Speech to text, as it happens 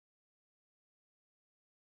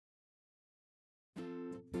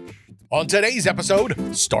On today's episode,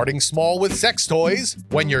 starting small with sex toys,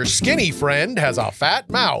 when your skinny friend has a fat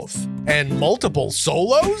mouth, and multiple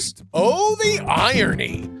solos? Oh, the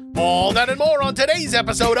irony. All that and more on today's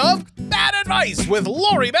episode of Bad Advice with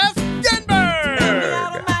Lori Beth Denberg.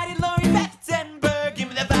 Almighty Lori Beth Denberg, give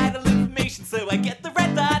me the vital information so I get the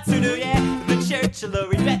red thoughts. So do yeah, the church of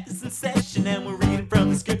Lori Beth is in session, and we're reading from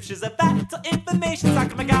the scriptures of vital information.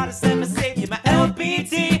 Talking my goddess and my savior, my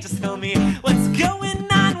LBT. Just tell me what's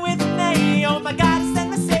going on with me. Oh my goddess and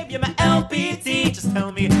my savior, my LBT. Just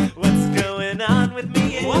tell me what's going on with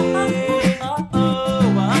me. The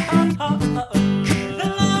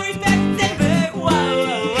Lori Beth Denberg.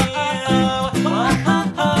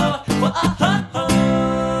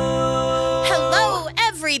 Hello,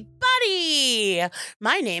 everybody.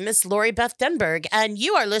 My name is Lori Beth Denberg, and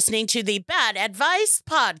you are listening to the Bad Advice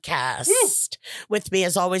Podcast. Woo. With me,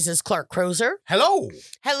 as always, is Clark Crozer. Hello.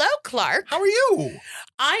 Hello, Clark. How are you?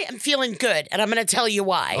 I am feeling good, and I'm going to tell you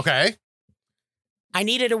why. Okay. I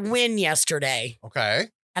needed a win yesterday, Okay.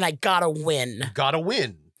 and I got a win. Gotta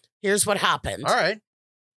win. Here's what happened. All right.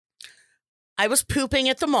 I was pooping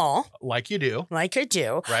at the mall, Like you do. like I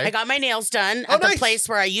do. Right. I got my nails done Oh, at the nice. place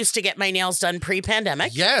where I used to get my nails done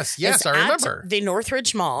pre-pandemic. Yes, It's I at remember. the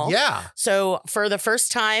Northridge Mall. Yeah. So for the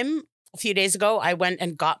first time a few days ago, I went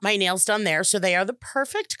and got my nails done there. So they are the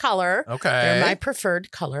perfect color. Okay. They're my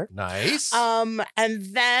preferred color. Nice. And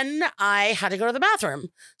then I had to go to the bathroom.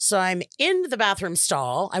 So I'm in the bathroom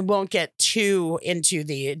stall. I won't get too into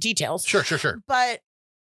the details. Sure. But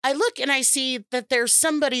I look and I see that there's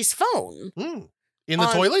somebody's phone In the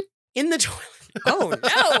on- toilet? in the toilet. Oh,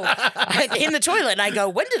 no. In the toilet. And I go,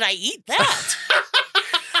 when did I eat that?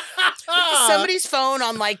 Somebody's phone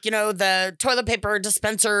on, like, you know, the toilet paper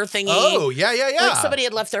dispenser thingy. Oh, yeah. Like somebody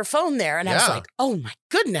had left their phone there. And I was Yeah. like, oh my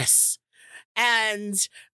goodness. And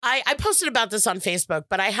I posted about this on Facebook,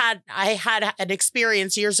 but I had an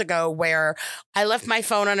experience years ago where I left my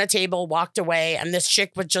phone on a table, walked away, and this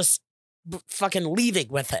chick was just fucking leaving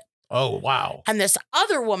with it. Oh, wow. And this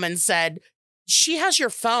other woman said, she has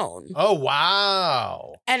your phone. Oh,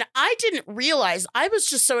 wow. And I didn't realize, I was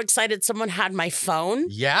just so excited someone had my phone.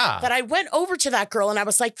 Yeah. That I went over to that girl and I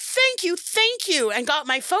was like, thank you, and got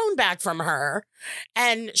my phone back from her.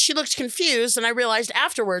 And she looked confused, and I realized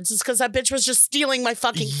afterwards it's because that bitch was just stealing my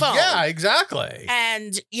fucking phone. Yeah, exactly.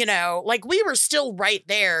 And, you know, like, we were still right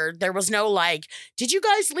there. There was no like, did you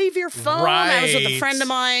guys leave your phone? I was with a Right. friend of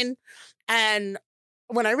mine. And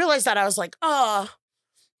when I realized that, I was like, oh,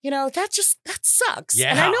 you know, that sucks.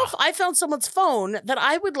 And I know Yeah. if I found someone's phone, that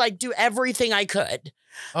I would like do everything I could.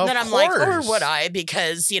 Of Then I'm like, or course. would I?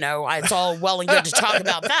 Because, you know, it's all well and good to talk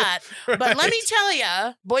about that. But let me Right. tell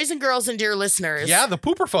you, boys and girls and dear listeners, Yeah, the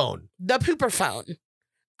pooper phone. the pooper phone.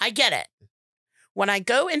 I get it. When I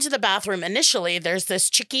go into the bathroom initially, there's this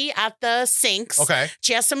chickie at the sinks. Okay.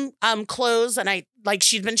 She has some clothes, and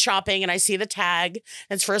she'd been shopping, and I see the tag.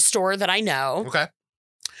 It's for a store that I know. Okay.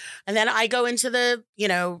 And then I go into the, you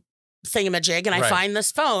know, thingamajig, and I Right. find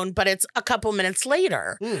this phone, but it's a couple minutes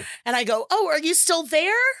later. Mm. And I go, oh, are you still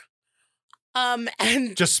there?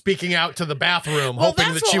 And Just speaking out to the bathroom, well, hoping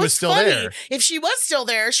that's that what she was still funny. there. If she was still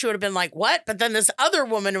there, she would have been like, what? But then this other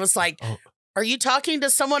woman was like, Oh. are you talking to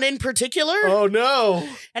someone in particular? Oh, no.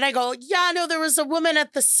 And I go, yeah, no, there was a woman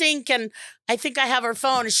at the sink, and I think I have her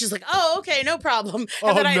phone. And she's like, oh, okay, no problem. And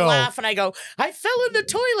Oh, then I no. laugh and I go, I fell in the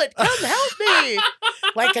toilet. Come help me.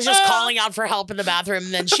 Like, I was just calling out for help in the bathroom.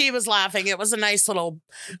 And then she was laughing. It was a nice little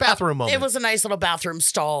Bathroom moment. It was a nice little bathroom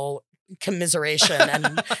stall commiseration,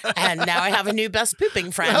 and now I have a new best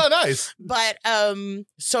pooping friend. Oh, nice. But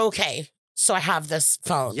so okay, so I have this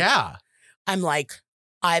phone. Yeah. I'm like,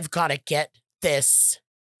 I've got to get this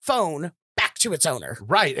phone back to its owner.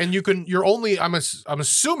 Right. And I'm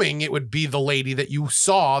assuming it would be the lady that you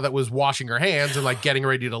saw that was washing her hands and like getting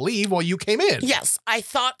ready to leave while you came in. Yes, I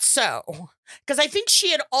thought so. Because I think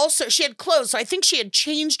she had clothes, so I think she had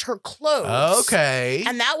changed her clothes. Okay.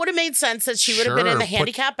 And that would have made sense that she would have been in the Sure.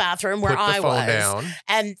 handicap bathroom where Put the I phone was.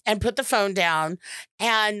 down. And put the phone down.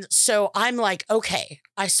 And so I'm like, okay,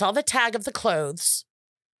 I saw the tag of the clothes.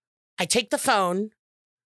 I take the phone.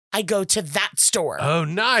 I go to that store. Oh,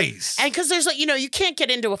 nice. And because there's like, you know, you can't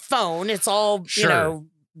get into a phone. It's all, Sure. you know,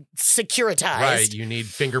 securitized. Right. You need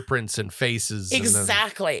fingerprints and faces.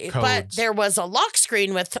 Exactly. And But codes. there was a lock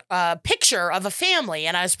screen with a picture of a family.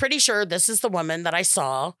 And I was pretty sure this is the woman that I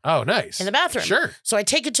saw Oh, nice. in the bathroom. Sure. So I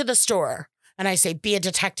take it to the store and I say, be a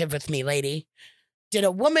detective with me, lady. Did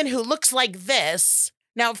a woman who looks like this.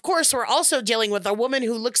 Now, of course, we're also dealing with a woman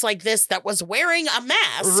who looks like this that was wearing a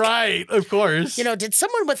mask. Right. Of course. You know, did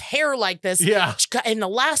someone with hair like this? Yeah. In the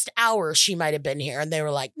last hour, she might have been here. And they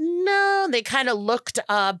were like, no. They kind of looked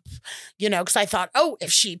up, because I thought, oh,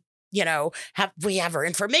 if she, we have her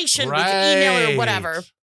information, we can email her or whatever.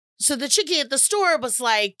 So the chickie at the store was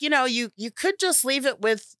like, you could just leave it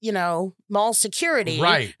with, mall security.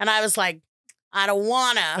 Right. And I was like, I don't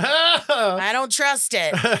wanna. I don't trust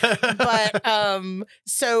it. But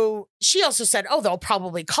so she also said, oh, they'll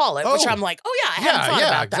probably call it, which I'm like, oh yeah, I hadn't thought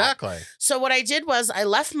about exactly. that. So what I did was I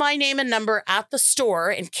left my name and number at the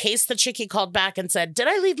store in case the chickie called back and said, did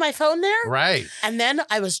I leave my phone there? Right. And then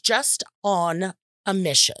I was just on a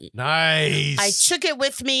mission. Nice. I took it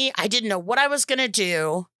with me. I didn't know what I was gonna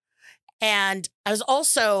do. And I was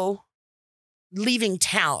also leaving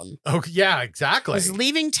town. Oh, yeah, exactly. I was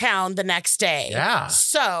leaving town the next day. Yeah.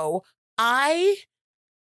 So I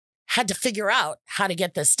had to figure out how to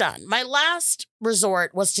get this done. My last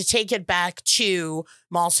resort was to take it back to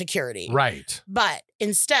mall security. Right. But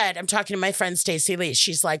instead, I'm talking to my friend Stacey Lee.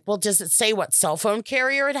 She's like, well, does it say what cell phone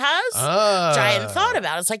carrier it has? Which I hadn't thought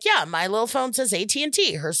about. It's like, yeah, my little phone says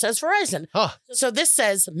AT&T. Hers says Verizon. Huh. So this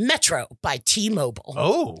says Metro by T-Mobile.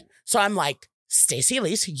 Oh. So I'm like, Stacey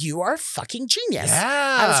Elise, you are fucking genius.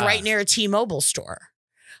 Yeah. I was right near a T-Mobile store.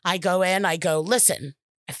 I go in, listen,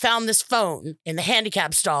 I found this phone in the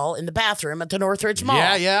handicap stall in the bathroom at the Northridge Mall.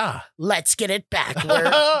 Yeah. Let's get it back where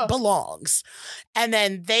it belongs. And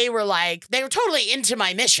then they were totally into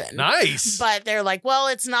my mission. Nice. But they're like, well,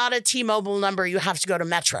 it's not a T-Mobile number. You have to go to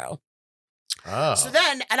Metro. Oh. So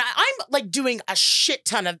then, and I'm like doing a shit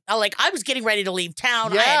ton of, I was getting ready to leave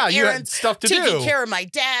town. Yeah, I had you had errands, stuff to taking do. care of my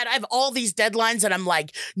dad. I have all these deadlines and I'm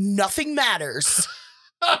like, nothing matters.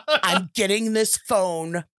 I'm getting this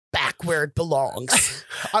phone back where it belongs.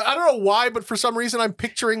 I don't know why, but for some reason I'm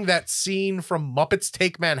picturing that scene from Muppets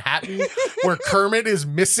Take Manhattan where Kermit is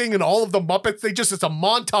missing and all of the Muppets, it's a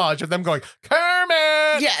montage of them going,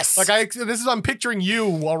 Kermit! Yes. I'm picturing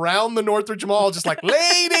you around the Northridge Mall just like,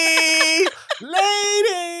 lady!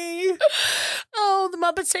 Lady! Oh, the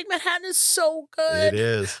Muppets Take Manhattan is so good. It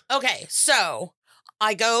is. Okay, so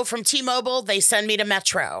I go from T-Mobile. They send me to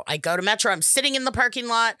Metro. I go to Metro. I'm sitting in the parking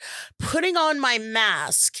lot, putting on my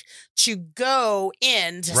mask to go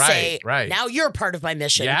in to say, now you're part of my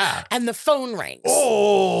mission. Yeah. And the phone rings.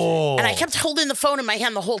 Oh. And I kept holding the phone in my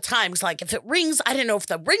hand the whole time. It's like, if it rings, I didn't know if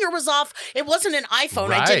the ringer was off. It wasn't an iPhone.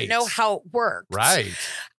 Right. I didn't know how it worked. Right.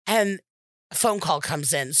 And a phone call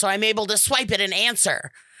comes in. So I'm able to swipe it and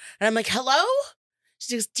answer. And I'm like, hello?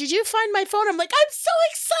 She goes, did you find my phone? I'm like, I'm so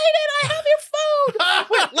excited. I have your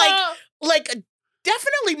phone. like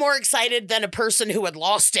definitely more excited than a person who had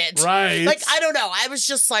lost it. Right. Like, I don't know. I was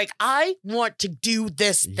just like, I want to do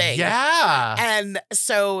this thing. Yeah. And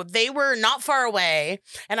so they were not far away.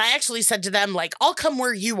 And I actually said to them, like, I'll come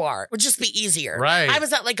where you are. It would just be easier. Right. I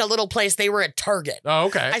was at like a little place. They were at Target. Oh,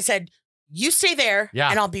 okay. I said, you stay there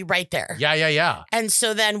and I'll be right there. Yeah. And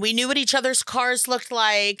so then we knew what each other's cars looked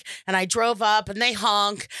like. And I drove up and they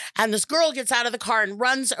honk. And this girl gets out of the car and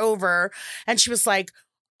runs over. And she was like,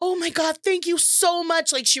 oh my God, thank you so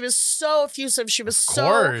much. Like, she was so effusive. She was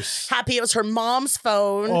so happy. It was her mom's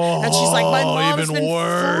phone. And she's like, my mom's been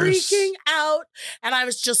freaking out. And I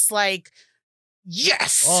was just like,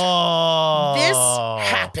 yes, this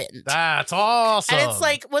happened. That's awesome. And it's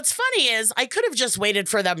like, what's funny is I could have just waited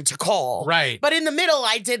for them to call. Right. But in the middle,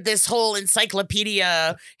 I did this whole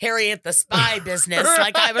encyclopedia Harriet the Spy business.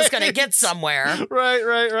 Like I was going to get somewhere.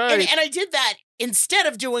 Right. And I did that instead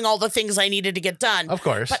of doing all the things I needed to get done. Of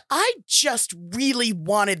course. But I just really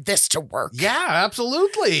wanted this to work. Yeah,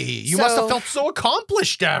 absolutely. You must have felt so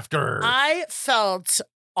accomplished after. I felt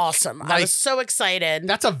awesome. I was so excited.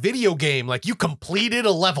 That's a video game. Like you completed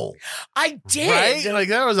a level. I did. Right? Like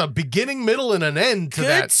there was a beginning, middle, and an end to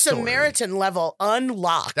that story. Good Samaritan level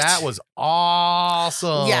unlocked. That was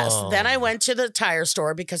awesome. Yes. Then I went to the tire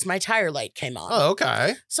store because my tire light came on. Oh,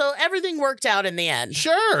 okay. So everything worked out in the end.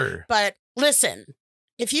 Sure. But listen,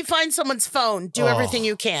 if you find someone's phone, do everything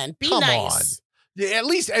you can. Be nice. Yeah, at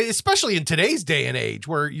least, especially in today's day and age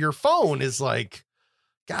where your phone is like,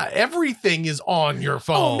 God, everything is on your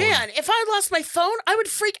phone. Oh, man. If I lost my phone, I would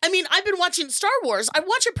freak. I mean, I've been watching Star Wars. I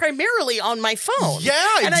watch it primarily on my phone.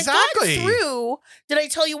 Yeah, exactly. And I got through. Did I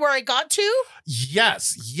tell you where I got to?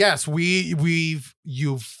 Yes.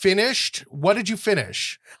 You've finished. What did you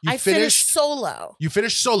finish? I finished Solo. You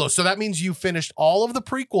finished Solo. So that means you finished all of the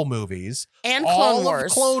prequel movies. And Clone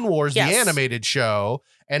Wars. Of Clone Wars, yes. The animated show.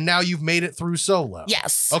 And now you've made it through Solo.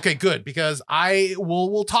 Yes. Okay, good. Because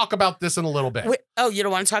we'll talk about this in a little bit. Wait, you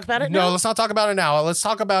don't want to talk about it No, now? let's not talk about it now. Let's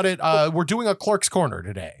talk about it. We're doing a Clerk's Corner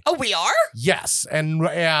today. Oh, we are? Yes. And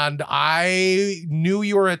I knew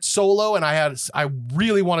you were at Solo and I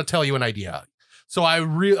really want to tell you an idea. So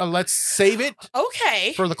let's save it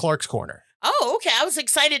okay for the Clerk's Corner. Oh, okay. I was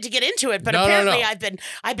excited to get into it, but No, apparently no.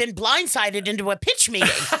 I've been blindsided into a pitch meeting.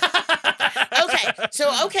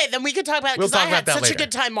 Okay, then we could talk about it We'll because I talk about had that such later. a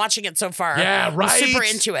good time watching it so far. Yeah, I'm right. super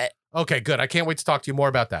into it. Okay, good. I can't wait to talk to you more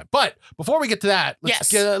about that. But before we get to that,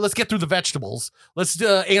 let's get through the vegetables. Let's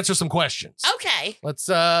answer some questions. Okay. Let's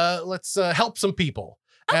help some people.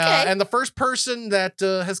 Okay. And the first person that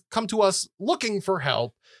has come to us looking for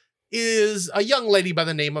help is a young lady by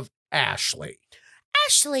the name of Ashley.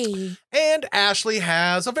 Ashley. And Ashley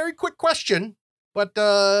has a very quick question, but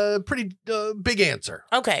pretty big answer.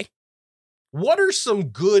 Okay. What are some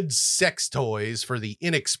good sex toys for the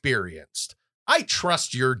inexperienced? I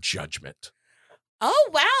trust your judgment. Oh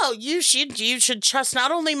wow, you should trust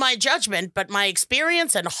not only my judgment but my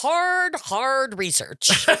experience and hard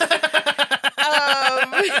research.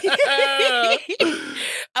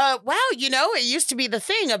 Wow, it used to be the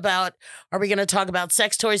thing about, are we going to talk about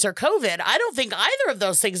sex toys or COVID? I don't think either of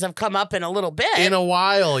those things have come up in a little bit. In a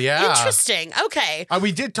while, yeah. Interesting. Okay.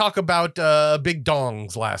 We did talk about big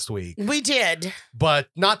dongs last week, We did. but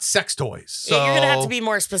not sex toys. So You're going to have to be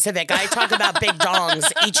more specific. I talk about big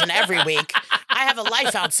dongs each and every week. I have a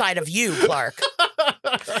life outside of you, Clark.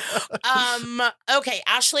 Okay,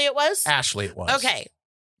 Ashley it was? Ashley it was. Okay.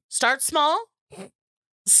 Start small.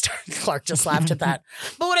 Clark just laughed at that.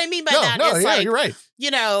 But what I mean by that is like, you're right.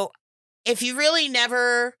 If you really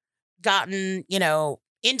never gotten,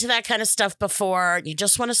 into that kind of stuff before, you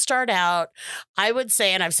just want to start out, I would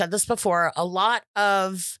say, and I've said this before, a lot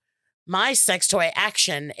of my sex toy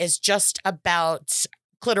action is just about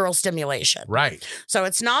clitoral stimulation. Right. So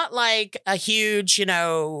it's not like a huge,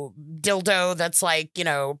 dildo that's like,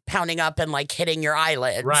 pounding up and like hitting your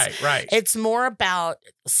eyelids. Right. It's more about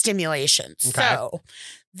stimulation. Okay. So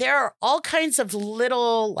there are all kinds of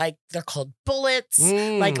little, like they're called bullets,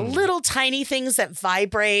 like little tiny things that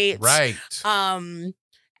vibrate. Right.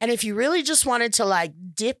 And if you really just wanted to like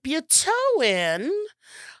dip your toe in,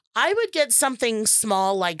 I would get something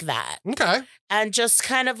small like that. Okay. And just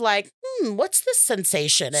kind of like, what's this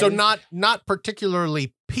sensation? So And- not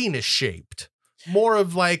particularly penis shaped, more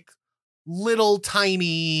of like little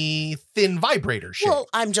tiny thin vibrator shape. Well,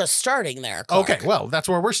 I'm just starting there, Clark. Okay, well, that's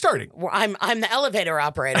where we're starting. I'm the elevator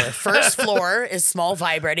operator. First floor is small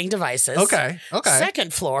vibrating devices. Okay.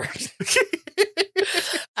 Second floor.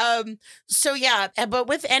 So yeah, but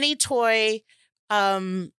with any toy,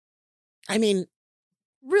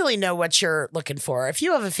 really know what you're looking for. If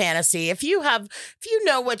you have a fantasy, if you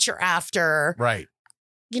know what you're after, Right.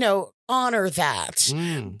 honor that.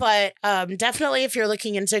 But definitely if you're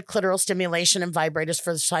looking into clitoral stimulation and vibrators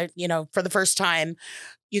for the first time,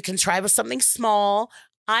 you can try with something small.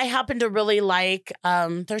 I happen to really like,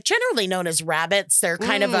 they're generally known as rabbits. They're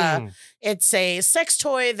kind of it's a sex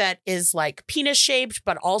toy that is like penis shaped,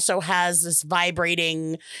 but also has this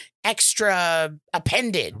vibrating extra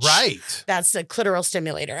appendage. Right. That's the clitoral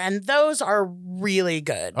stimulator. And those are really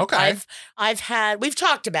good. Okay. We've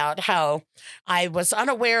talked about how I was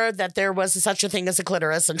unaware that there was such a thing as a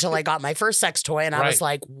clitoris until I got my first sex toy. And I was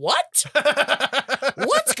like, what?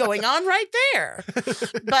 What's going on right there?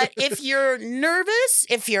 But if you're nervous,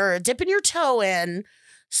 if you're dipping your toe in,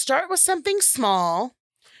 start with something small.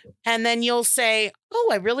 And then you'll say, oh,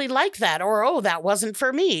 I really like that. Or, oh, that wasn't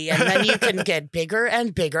for me. And then you can get bigger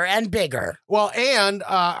and bigger and bigger. Well, and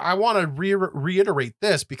I want to reiterate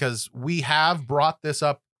this because we have brought this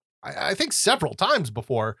up, I think, several times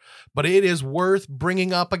before, but it is worth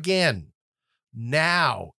bringing up again.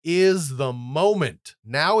 Now is the moment.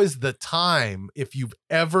 Now is the time. If you've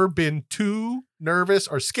ever been too nervous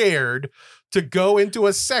or scared to go into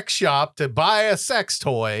a sex shop to buy a sex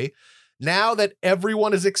toy, now that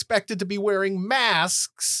everyone is expected to be wearing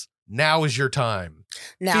masks, now is your time.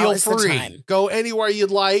 Now Feel is free. the time. Go anywhere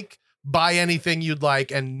you'd like, buy anything you'd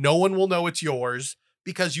like, and no one will know it's yours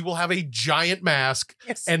because you will have a giant mask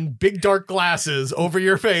Yes. and big dark glasses over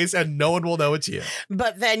your face and no one will know it's you.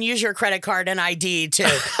 But then use your credit card and ID to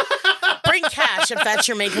bring cash if that's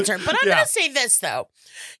your main concern. But I'm Yeah. going to say this, though.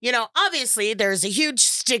 Obviously, there's a huge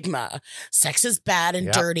stigma. Sex is bad and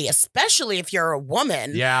Yep. dirty, especially if you're a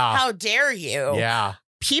woman. Yeah. How dare you? Yeah.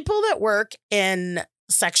 People that work in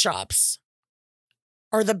sex shops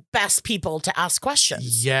are the best people to ask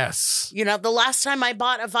questions. Yes. The last time I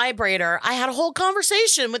bought a vibrator, I had a whole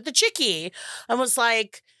conversation with the chickie and was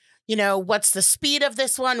like, what's the speed of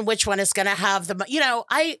this one? Which one is going to have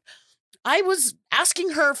I was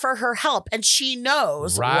asking her for her help and she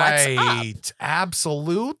knows what's up. Right.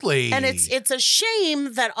 Absolutely. And it's a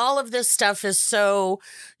shame that all of this stuff is so,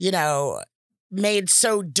 made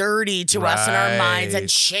so dirty to us in our minds and Right.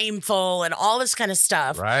 shameful and all this kind of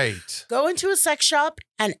stuff. Right. Go into a sex shop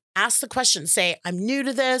and ask the question. Say, I'm new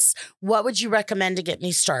to this. What would you recommend to get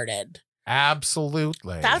me started?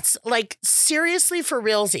 Absolutely. That's like seriously for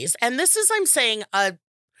realsies. And this is, I'm saying, a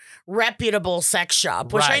reputable sex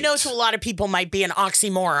shop, which I know Right. to a lot of people might be an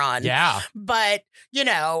oxymoron. yeah. But, you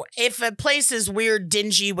know, if a place is weird,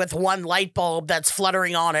 dingy with one light bulb that's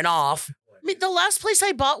fluttering on and off. I mean, the last place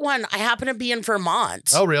I bought one, I happened to be in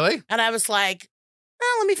Vermont. Oh, really? And I was like, well,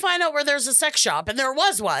 let me find out where there's a sex shop. And there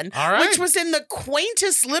was one, All right. which was in the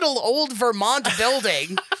quaintest little old Vermont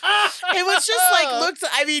building. It was just like, looked,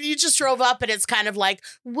 I mean, you just drove up and it's kind of like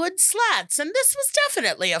wood slats. And this was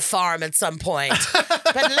definitely a farm at some point.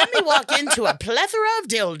 But let me walk into a plethora of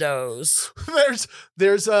dildos.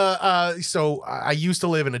 So I used to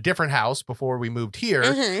live in a different house before we moved here.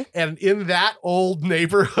 Mhm. And in that old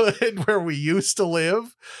neighborhood where we used to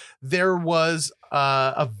live, there was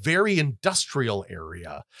a very industrial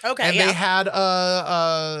area. Okay. And yeah. they had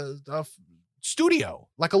a studio,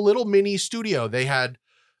 like a little mini studio. They had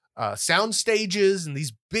sound stages and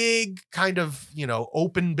these big kind of,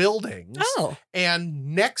 open buildings. Oh.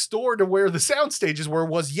 And next door to where the sound stages were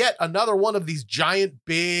was yet another one of these giant,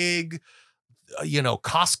 big,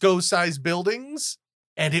 Costco sized buildings.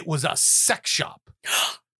 And it was a sex shop.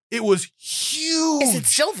 It was huge. Is it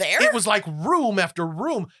still there? It was like room after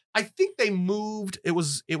room. I think they moved. It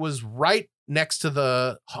was right next to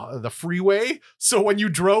the freeway. So when you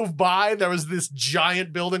drove by, there was this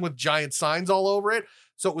giant building with giant signs all over it.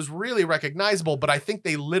 So it was really recognizable. But I think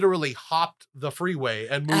they literally hopped the freeway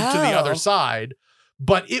and moved to the other Oh. side.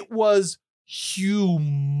 But it was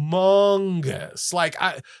humongous. Like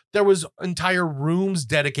there was entire rooms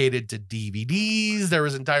dedicated to DVDs. There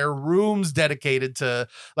was entire rooms dedicated to,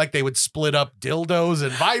 like, they would split up dildos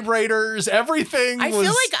and vibrators. Everything I was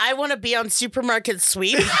feel like I want to be on Supermarket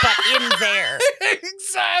Sweep, but in there.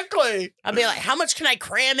 exactly. I'll be like, how much can I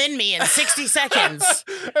cram in me in 60 seconds?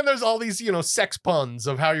 And there's all these, sex puns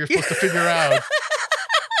of how you're supposed to figure out.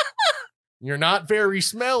 You're not very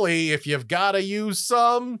smelly if you've got to use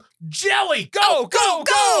some jelly. Go, go,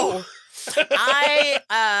 go. I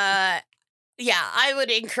would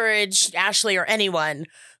encourage Ashley or anyone,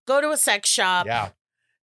 go to a sex shop, Yeah.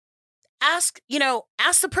 ask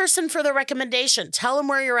the person for the recommendation. Tell them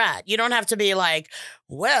where you're at. You don't have to be like,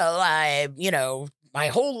 well, my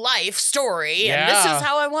whole life story and this Yeah. is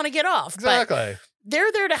how I want to get off. But Exactly.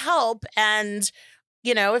 they're there to help. And,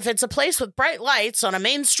 if it's a place with bright lights on a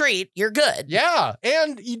main street, you're good. Yeah.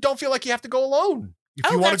 And you don't feel like you have to go alone. If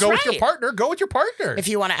Oh, you want to that's go with your right. partner, go with your partner. If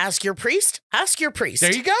you want to ask your priest, ask your priest.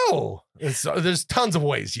 There you go. There's tons of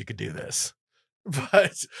ways you could do this.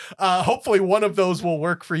 But hopefully one of those will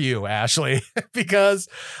work for you, Ashley, because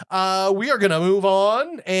we are going to move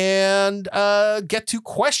on and get to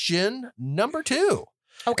question number 2.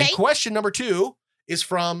 Okay. And question number 2 is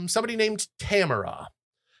from somebody named Tamara.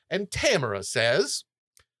 And Tamara says,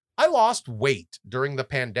 I lost weight during the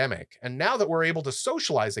pandemic, and now that we're able to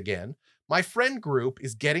socialize again, my friend group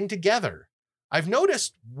is getting together. I've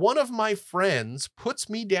noticed one of my friends puts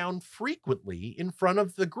me down frequently in front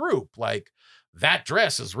of the group, like, that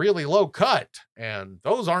dress is really low cut, and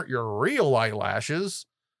those aren't your real eyelashes.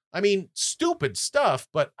 I mean, stupid stuff,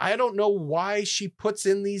 but I don't know why she puts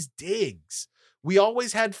in these digs. We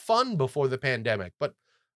always had fun before the pandemic, but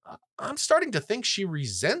I'm starting to think she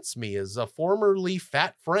resents me as a formerly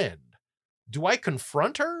fat friend. Do I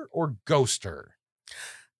confront her or ghost her?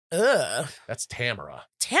 Ugh. That's Tamara.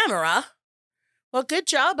 Tamara. Well, good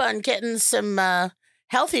job on getting some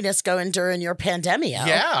healthiness going during your pandemic.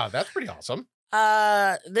 Yeah, that's pretty awesome.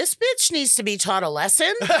 This bitch needs to be taught a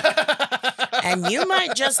lesson, and you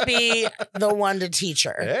might just be the one to teach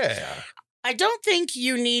her. Yeah. I don't think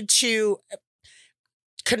you need to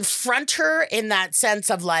confront her in that sense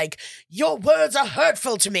of like, your words are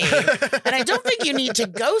hurtful to me. And I don't think you need to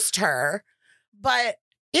ghost her, but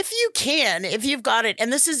if you can, if you've got it,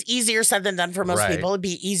 and this is easier said than done for most Right. people, it'd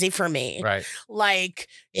be easy for me. Right. Like,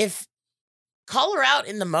 call her out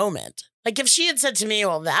in the moment. Like, if she had said to me,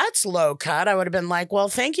 well, that's low cut, I would have been like, well,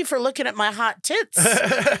 thank you for looking at my hot tits.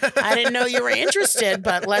 I didn't know you were interested,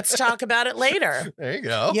 but let's talk about it later. There you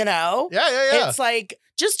go. Yeah. Yeah. It's like,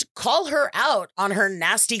 just call her out on her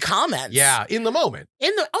nasty comments. Yeah, in the moment.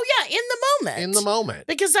 In the moment. In the moment.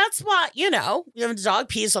 Because that's what, if the dog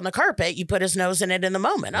pees on the carpet, you put his nose in it in the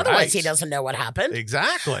moment. Otherwise, Right. he doesn't know what happened.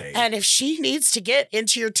 Exactly. And if she needs to get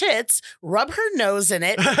into your tits, rub her nose in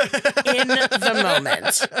it in the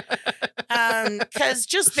moment. Because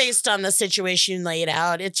just based on the situation laid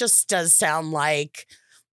out, it just does sound like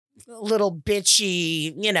little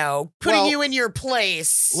bitchy, putting you in your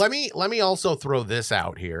place. Let me also throw this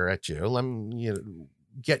out here at you. Let me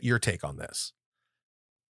get your take on this.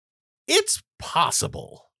 It's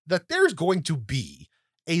possible that there's going to be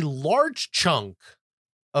a large chunk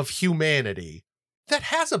of humanity that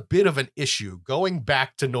has a bit of an issue going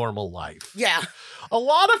back to normal life. Yeah. A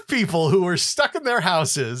lot of people who are stuck in their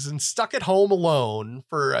houses and stuck at home alone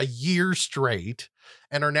for a year straight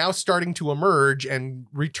and are now starting to emerge and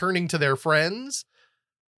returning to their friends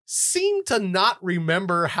seem to not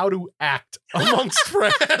remember how to act amongst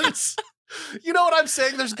friends. You know what I'm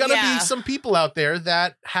saying? There's going to be some people out there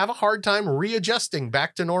that have a hard time readjusting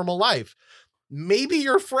back to normal life. Maybe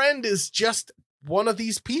your friend is just one of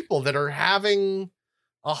these people that are having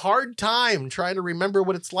a hard time trying to remember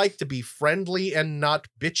what it's like to be friendly and not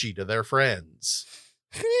bitchy to their friends.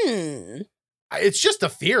 It's just a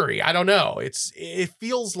theory. I don't know. It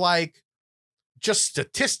feels like, just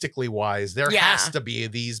statistically wise, there has to be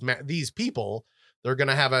these people. They're going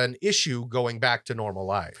to have an issue going back to normal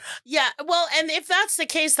life. Yeah. Well, and if that's the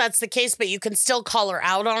case, that's the case, but you can still call her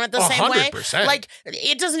out on it the same way. 100%. Like,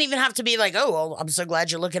 it doesn't even have to be like, oh, well, I'm so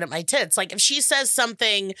glad you're looking at my tits. Like, if she says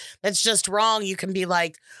something that's just wrong, you can be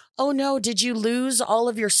like, oh no, did you lose all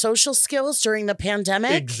of your social skills during the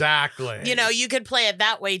pandemic? Exactly. You could play it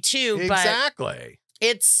that way too. Exactly.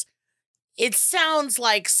 But it sounds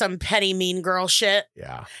like some petty mean girl shit.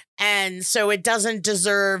 Yeah. And so it doesn't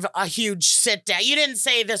deserve a huge sit down. You didn't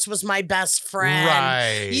say this was my best friend.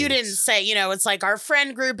 Right. You didn't say, it's like our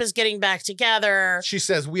friend group is getting back together. She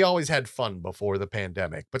says, we always had fun before the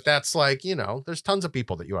pandemic, but that's like, there's tons of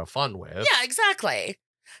people that you have fun with. Yeah, exactly.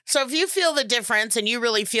 So if you feel the difference and you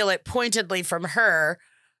really feel it pointedly from her,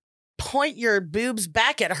 point your boobs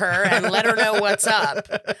back at her and let her know what's up,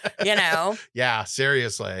 Yeah,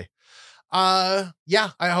 seriously.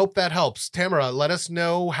 Yeah, I hope that helps. Tamara, let us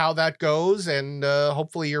know how that goes, and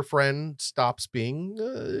hopefully your friend stops being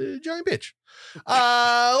a giant bitch.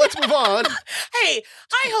 Let's move on. Hey,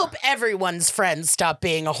 I hope everyone's friends stop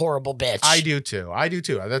being a horrible bitch. I do too.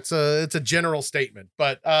 It's a general statement,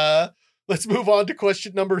 but let's move on to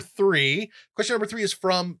question number 3. Question number 3 is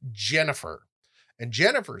from Jennifer. And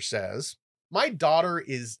Jennifer says, my daughter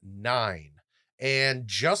is 9 and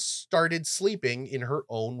just started sleeping in her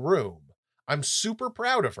own room. I'm super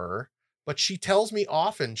proud of her, but she tells me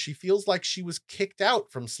often she feels like she was kicked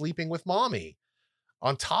out from sleeping with mommy.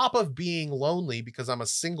 On top of being lonely because I'm a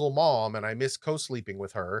single mom and I miss co-sleeping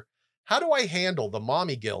with her, how do I handle the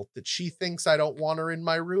mommy guilt that she thinks I don't want her in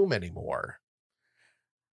my room anymore?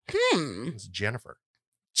 It's Jennifer.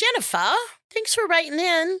 Jennifer, thanks for writing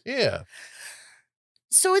in. Yeah.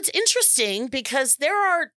 So it's interesting because there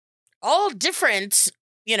are all different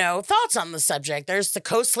thoughts on the subject. There's the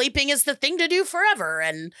co-sleeping is the thing to do forever.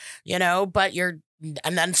 And,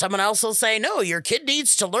 and then someone else will say, no, your kid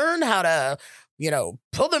needs to learn how to,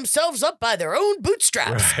 pull themselves up by their own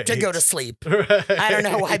bootstraps to go to sleep. Right. I don't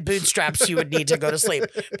know why bootstraps you would need to go to sleep.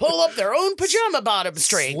 Pull up their own pajama bottom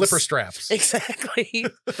strings. Slipper straps. Exactly.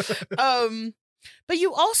 But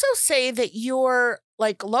you also say that you're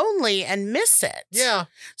like lonely and miss it. Yeah.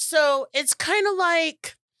 So it's kind of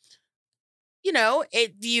like,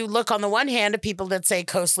 you look on the one hand at people that say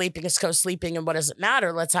co-sleeping is co-sleeping and what does it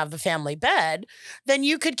matter? Let's have the family bed. Then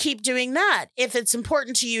you could keep doing that. If it's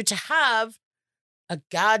important to you to have a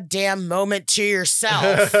goddamn moment to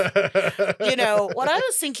yourself. What I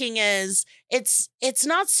was thinking is it's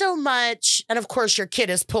not so much, and of course your kid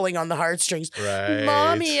is pulling on the heartstrings. Right.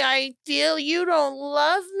 Mommy, I feel you don't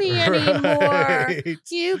love me anymore. Right.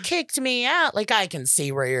 You kicked me out. Like, I can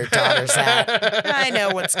see where your daughter's at. I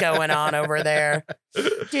know what's going on over there.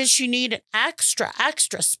 Does she need an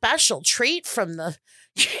extra special treat from the...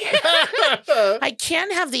 I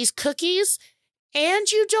can't have these cookies.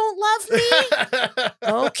 And you don't love me?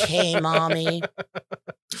 Okay, mommy.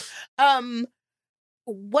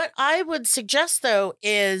 What I would suggest, though,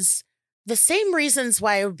 is the same reasons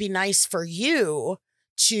why it would be nice for you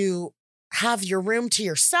to have your room to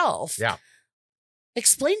yourself. Yeah.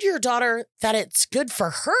 Explain to your daughter that it's good for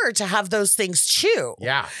her to have those things, too.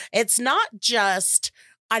 Yeah. It's not just...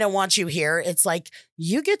 I don't want you here. It's like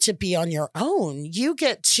you get to be on your own. You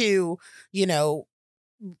get to,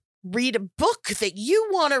 read a book that you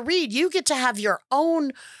want to read. You get to have your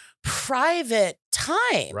own private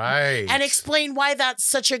time. Right. And explain why that's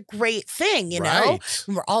such a great thing, know?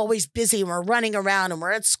 We're always busy and we're running around and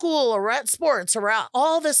we're at school or we're at sports or we're at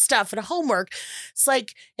all this stuff and homework. It's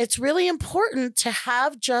like, it's really important to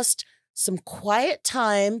have just some quiet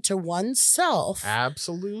time to oneself.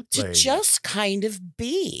 Absolutely. To just kind of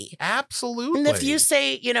be. Absolutely. And if you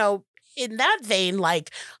say, in that vein,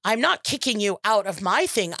 like, I'm not kicking you out of my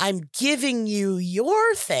thing. I'm giving you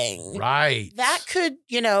your thing. Right. That could,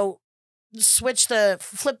 flip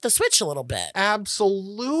the switch a little bit.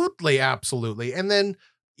 Absolutely. And then,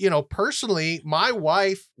 personally, my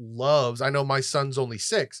wife loves, I know my son's only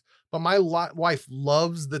 6, but my wife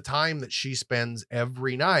loves the time that she spends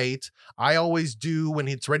every night. I always do when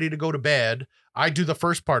it's ready to go to bed. I do the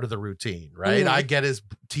first part of the routine, right? I get his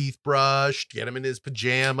teeth brushed, get him in his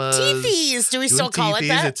pajamas. Teethies. Do we still call it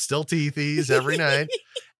that? It's still teethies every night.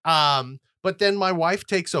 But then my wife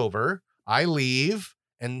takes over. I leave,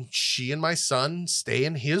 and she and my son stay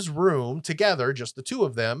in his room together, just the two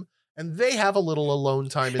of them, and they have a little alone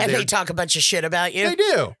time in there. And they talk a bunch of shit about you. They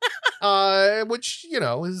do. Which,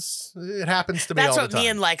 it happens to me all the time. That's what me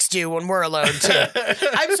and Lex do when we're alone, too.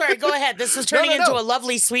 I'm sorry, go ahead. This is turning into a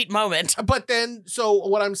lovely, sweet moment. But then, so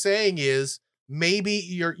what I'm saying is, maybe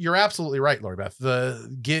you're absolutely right, Lori Beth.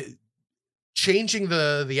 Changing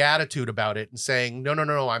the attitude about it and saying,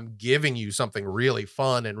 no, I'm giving you something really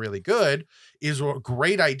fun and really good is a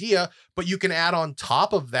great idea. But you can add on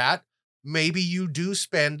top of that, maybe you do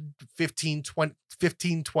spend 15,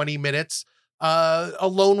 20 minutes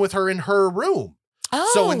alone with her in her room.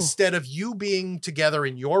 Oh. So instead of you being together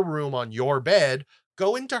in your room on your bed,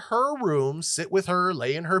 go into her room, sit with her,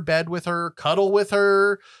 lay in her bed with her, cuddle with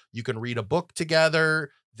her. You can read a book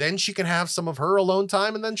together. Then she can have some of her alone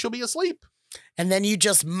time, and then she'll be asleep. And then you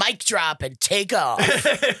just mic drop and take off.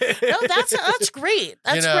 No, that's great.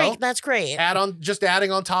 That's great.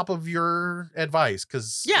 Adding on top of your advice,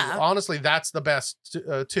 because honestly, that's the best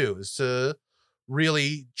too, is to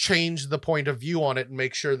really change the point of view on it and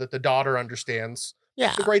make sure that the daughter understands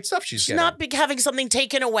the great stuff she's getting. Not having something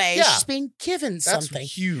taken away. Yeah. She's being given something.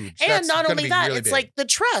 That's huge. And that's not only that, really it's big. like the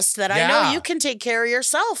trust that I know you can take care of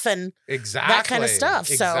yourself and that kind of stuff.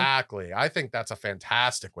 Exactly. So I think that's a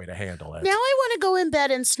fantastic way to handle it. Now I want to go in bed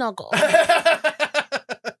and snuggle.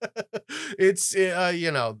 It's,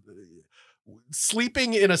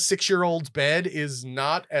 sleeping in a 6-year-old's bed is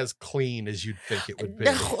not as clean as you'd think it would be.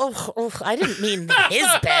 I didn't mean his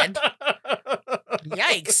bed.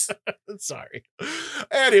 Yikes. Sorry.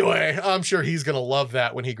 Anyway, I'm sure he's going to love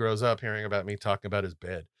that when he grows up, hearing about me talking about his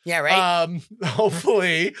bed. Yeah, right.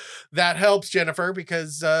 Hopefully that helps, Jennifer,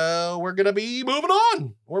 because we're going to be moving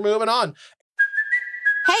on. We're moving on.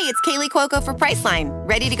 Hey, it's Kaylee Cuoco for Priceline.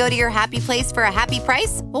 Ready to go to your happy place for a happy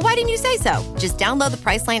price? Well, why didn't you say so? Just download the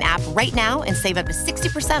Priceline app right now and save up to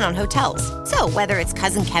 60% on hotels. So whether it's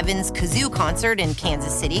Cousin Kevin's Kazoo Concert in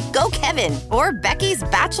Kansas City, go Kevin, or Becky's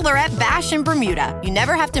Bachelorette Bash in Bermuda, you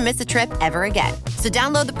never have to miss a trip ever again. So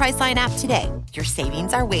download the Priceline app today. Your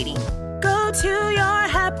savings are waiting. Go to your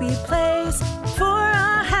happy place for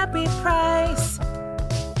a happy price.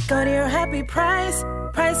 Go to your happy price,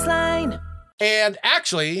 Priceline. And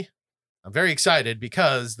actually, I'm very excited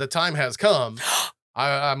because the time has come.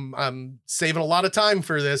 I'm saving a lot of time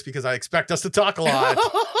for this because I expect us to talk a lot.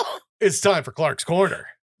 It's time for Clark's Corner.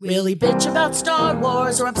 Really bitch about Star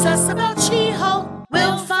Wars or obsess about She-Hulk?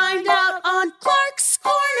 We'll find out on Clark's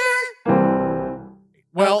Corner.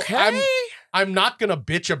 Well, okay. I'm not going to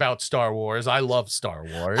bitch about Star Wars. I love Star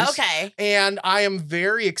Wars. Okay. And I am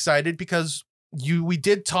very excited because we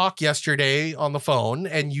did talk yesterday on the phone,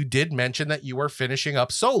 and you did mention that you were finishing up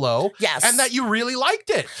Solo. Yes. And that you really liked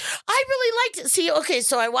it. I really liked it. See, okay,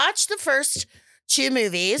 so I watched the first 2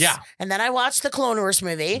 movies. Yeah. And then I watched the Clone Wars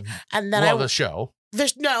movie. And then the show.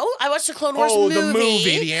 I watched the Clone Wars movie. Oh, the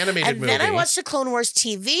movie, the animated movie. And then I watched the Clone Wars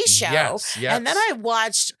TV show. Yes. And then I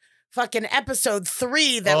watched fucking episode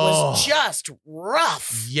 3 that was just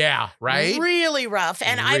rough. Yeah, right? Really rough.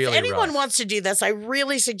 And really if anyone rough. wants to do this, I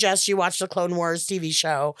really suggest you watch the Clone Wars TV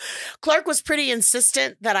show. Clark was pretty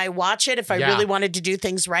insistent that I watch it if I really wanted to do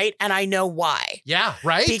things right, and I know why. Yeah,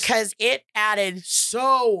 right? Because it added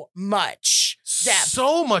so much depth.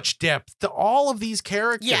 So much depth to all of these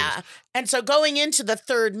characters. Yeah. And so going into the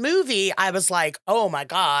 3rd movie, I was like, oh my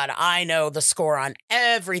God, I know the score on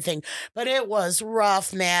everything. But it was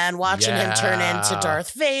rough, man, watching him turn into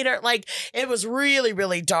Darth Vader. Like, it was really,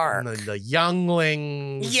 really dark. And the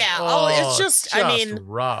younglings. Yeah. It's just I mean,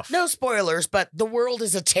 rough. No spoilers, but the world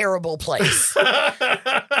is a terrible place. And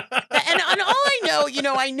all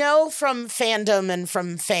I know from fandom and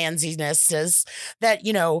from fansiness is that,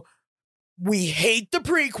 we hate the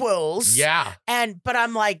prequels. Yeah. But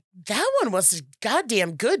I'm like, that one was a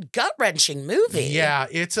goddamn good gut-wrenching movie. Yeah,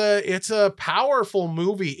 it's a powerful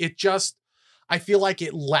movie. It just, I feel like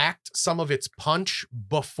it lacked some of its punch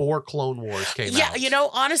before Clone Wars came out. Yeah,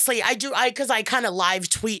 honestly, because I kind of live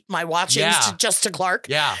tweet my watchings to Just Clark.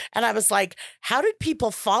 Yeah. And I was like, how did people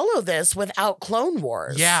follow this without Clone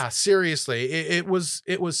Wars? Yeah, seriously. It was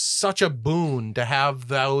such a boon to have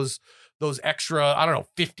those extra, I don't know,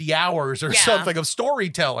 50 hours or something of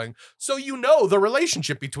storytelling. So the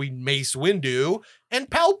relationship between Mace Windu and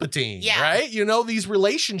Palpatine, right? These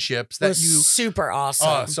relationships that super awesome.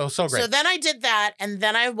 Oh, so great. So then I did that, and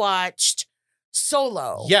then I watched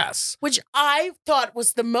Solo. Yes. Which I thought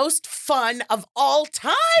was the most fun of all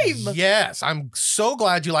time. Yes. I'm so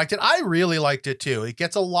glad you liked it. I really liked it too. It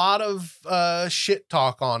gets a lot of shit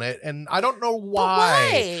talk on it, and I don't know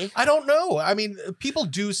why. I don't know. I mean, people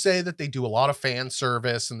do say that they do a lot of fan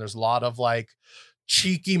service, and there's a lot of like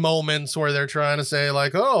cheeky moments where they're trying to say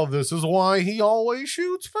like, oh, this is why he always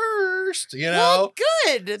shoots first, Well,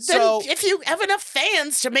 good. So, then if you have enough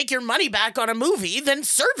fans to make your money back on a movie, then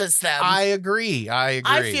service them. I agree. I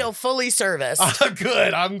feel fully serviced.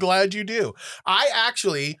 Good. I'm glad you do. I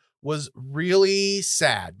actually was really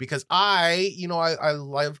sad because I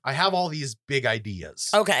have all these big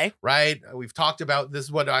ideas. Okay. Right? We've talked about this,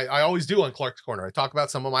 what I always do on Clark's Corner. I talk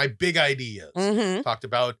about some of my big ideas. Mm-hmm. Talked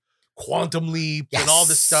about Quantum Leap and all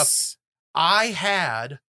this stuff. I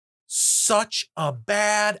had such a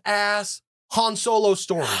badass Han Solo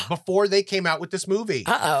story before they came out with this movie.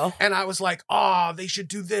 Uh-oh. And I was like, they should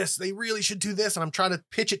do this. They really should do this. And I'm trying to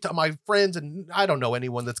pitch it to my friends, and I don't know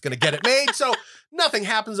anyone that's going to get it made. So nothing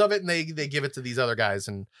happens of it, and they give it to these other guys,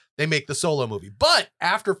 and they make the Solo movie. But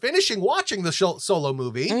after finishing watching the Solo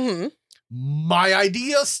movie, my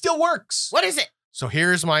idea still works. What is it? So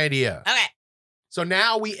here's my idea. Okay. So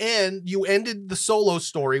now you ended the Solo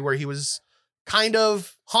story where he was kind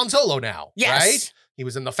of Han Solo now, right? He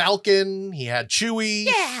was in the Falcon. He had Chewie.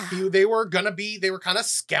 Yeah. They were kind of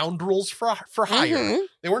scoundrels for hire. Mm-hmm.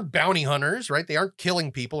 They weren't bounty hunters, right? They aren't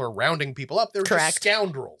killing people or rounding people up. They were just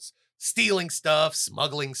scoundrels, stealing stuff,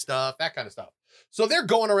 smuggling stuff, that kind of stuff. So they're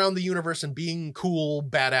going around the universe and being cool,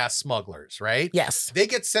 badass smugglers, right? Yes. They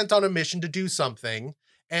get sent on a mission to do something,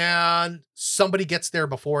 and somebody gets there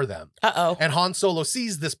before them. Uh-oh. And Han Solo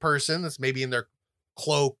sees this person that's maybe in their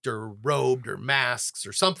cloaked or robed or masks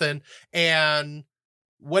or something, and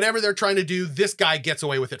whatever they're trying to do, this guy gets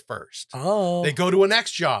away with it first. Oh. They go to a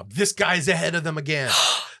next job. This guy's ahead of them again.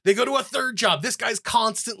 They go to a third job. This guy's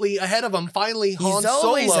constantly ahead of them. Finally, Han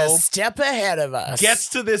Solo He's always a step ahead of us. Gets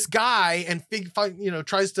to this guy and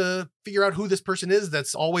tries to figure out who this person is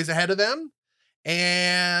that's always ahead of them.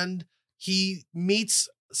 And he meets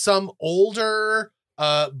some older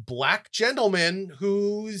black gentleman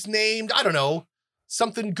who's named, I don't know,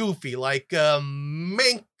 something goofy like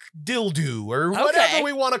Mank Dildo or whatever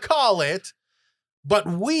we want to call it. But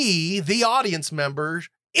we, the audience members,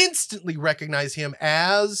 instantly recognize him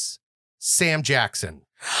as Sam Jackson.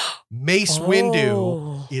 Mace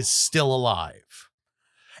Windu is still alive.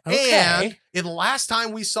 And in the last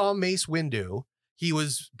time we saw Mace Windu, he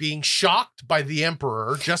was being shocked by the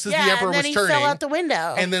Emperor just as the Emperor was turning. And then he fell out the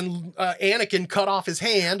window. And then Anakin cut off his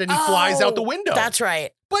hand and he flies out the window. That's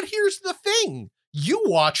right. But here's the thing. You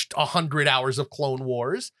watched 100 hours of Clone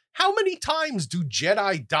Wars. How many times do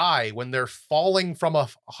Jedi die when they're falling from a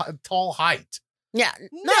tall height? Yeah,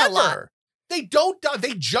 Never. not a lot. They don't die.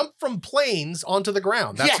 They jump from planes onto the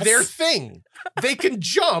ground. That's their thing. They can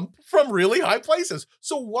jump from really high places.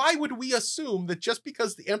 So why would we assume that just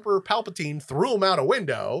because the Emperor Palpatine threw him out a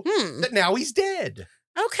window, that now he's dead?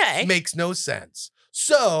 Okay. Makes no sense.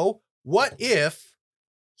 So what if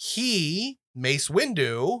Mace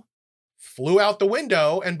Windu, flew out the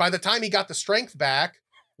window, and by the time he got the strength back,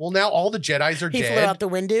 well, now all the Jedis are dead. He flew out the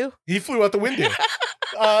window? He flew out the window.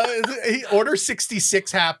 Order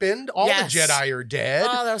 66 happened. All the Jedi are dead.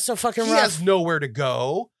 Oh, that was so fucking rough. He has nowhere to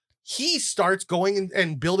go. He starts going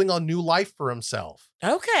and building a new life for himself.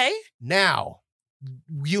 Okay. Now,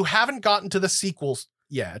 you haven't gotten to the sequels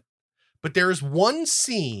yet, but there is one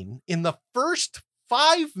scene in the first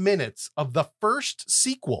 5 minutes of the first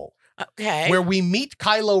sequel where we meet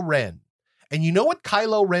Kylo Ren. And you know what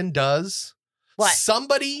Kylo Ren does? What?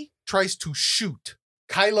 Somebody tries to shoot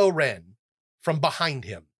Kylo Ren from behind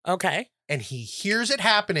him. Okay. And he hears it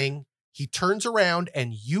happening. He turns around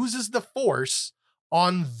and uses the Force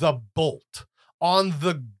on the bolt, on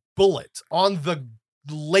the bullet, on the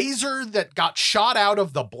laser that got shot out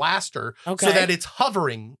of the blaster so that it's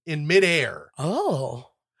hovering in midair. Oh.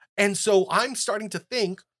 And so I'm starting to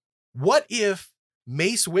think, what if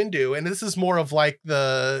Mace Windu, and this is more of like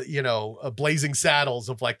the, Blazing Saddles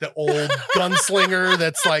of like the old gunslinger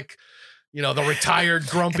that's like, the retired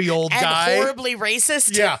grumpy old guy. And horribly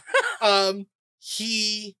racist. Yeah.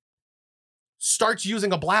 He starts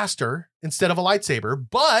using a blaster instead of a lightsaber,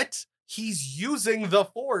 but he's using the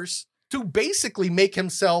Force to basically make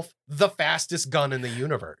himself the fastest gun in the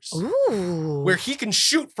universe. Ooh. Where he can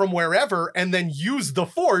shoot from wherever and then use the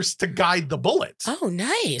Force to guide the bullet. Oh,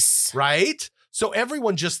 nice. Right? So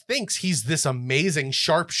everyone just thinks he's this amazing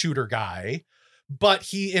sharpshooter guy,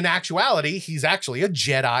 but in actuality, he's actually a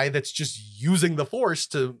Jedi that's just using the Force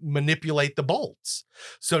to manipulate the bolts.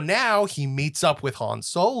 So now he meets up with Han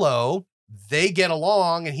Solo. They get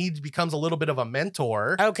along and he becomes a little bit of a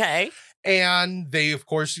mentor. Okay. And they, of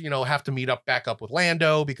course, have to meet back up with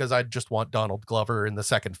Lando because I just want Donald Glover in the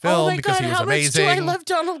second Oh film my because God, he was how amazing. much do I love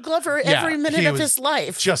Donald Glover every minute he of was his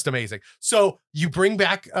life? Just amazing. So you bring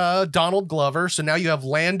back Donald Glover. So now you have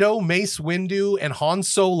Lando, Mace Windu, and Han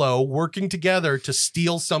Solo working together to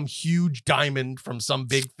steal some huge diamond from some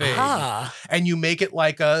big thing. Ah. And you make it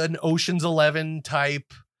like an Ocean's 11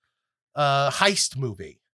 type heist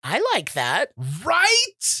movie. I like that.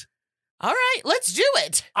 Right? All right, let's do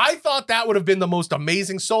it. I thought that would have been the most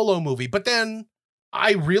amazing Solo movie, but then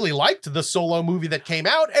I really liked the Solo movie that came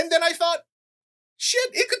out, and then I thought, shit,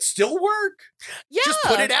 it could still work. Yeah. Just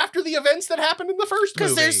put it after the events that happened in the first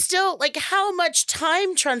movie. Because there's still, like, how much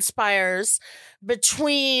time transpires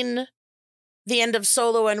between the end of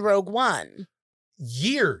Solo and Rogue One?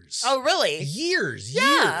 Years. Oh, really? Years.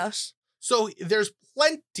 Yeah. Years. So there's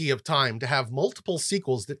plenty of time to have multiple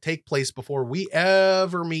sequels that take place before we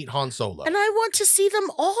ever meet Han Solo. And I want to see them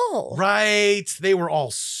all. Right. They were all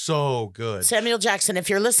so good. Samuel Jackson, if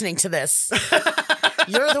you're listening to this,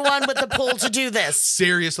 you're the one with the pull to do this.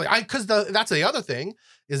 Seriously. Because that's the other thing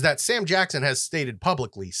is that Sam Jackson has stated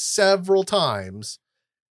publicly several times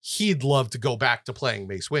he'd love to go back to playing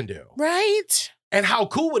Mace Windu. Right? And how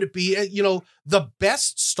cool would it be? The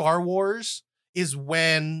best Star Wars is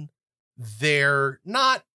when they're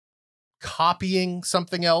not copying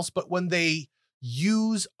something else, but when they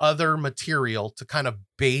use other material to kind of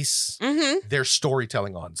base their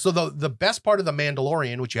storytelling on. So the best part of The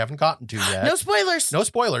Mandalorian, which you haven't gotten to yet. No spoilers. No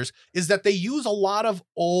spoilers, is that they use a lot of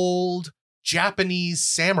old Japanese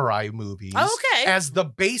samurai movies as the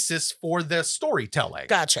basis for the storytelling.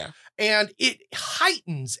 Gotcha. And it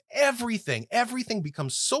heightens everything. Everything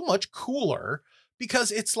becomes so much cooler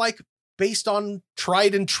because it's like based on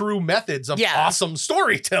tried and true methods of awesome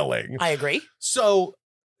storytelling. I agree. So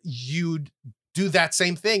you'd do that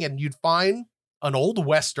same thing and you'd find an old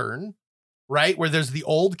Western, right? Where there's the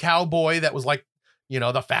old cowboy that was like,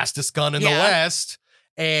 the fastest gun in the West.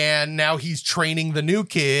 And now he's training the new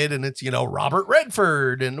kid and it's, Robert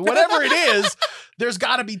Redford and whatever it is. There's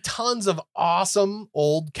got to be tons of awesome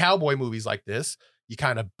old cowboy movies like this. You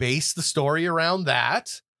kind of base the story around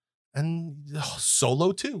that. And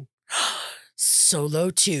Solo 2. Solo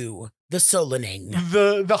 2, the Soloning.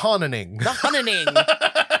 The Honaning. The Honaning.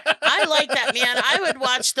 I like that, man. I would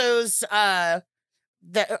watch those. I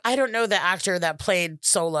don't know the actor that played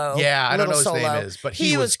Solo. Yeah, I don't know his Solo. name is, but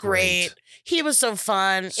he was great. He was so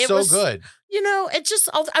fun. It so was good. It just,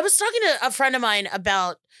 I was talking to a friend of mine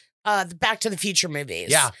about the Back to the Future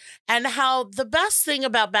movies. Yeah. And how the best thing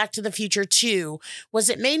about Back to the Future 2 was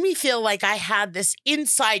it made me feel like I had this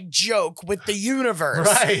inside joke with the universe.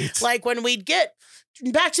 Right. Like when we'd get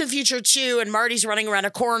Back to the Future 2 and Marty's running around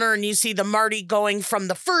a corner and you see the Marty going from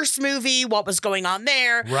the first movie, what was going on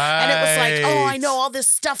there. Right. And it was like, oh, I know all this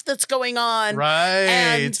stuff that's going on. Right.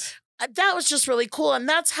 And that was just really cool. And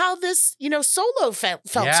that's how this, Solo felt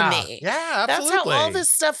to me. Yeah, absolutely. That's how all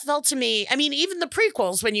this stuff felt to me. I mean, even the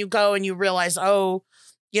prequels, when you go and you realize, oh,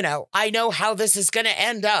 I know how this is going to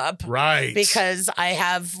end up. Right. Because I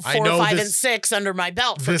have 4, 5, and 6 under my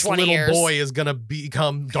belt for 20 years. This little boy is going to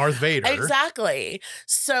become Darth Vader. Exactly.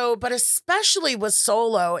 So, but especially with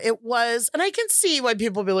Solo, it was, and I can see why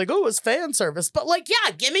people be like, oh, it's fan service. But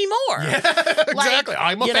give me more. Yeah, exactly.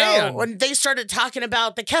 I'm a fan. When they started talking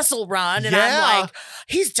about the Kessel Run, and I'm like,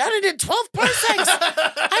 he's done it in 12 parsecs.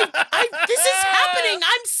 This is happening.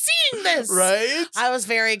 I'm seeing this. Right. I was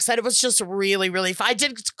very excited. It was just really, really fun. I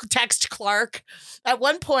did text Clark at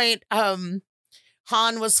one point. Han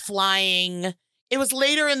was flying. It was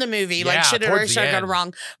later in the movie. Yeah, should towards the have gone end.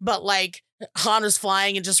 wrong. But Han was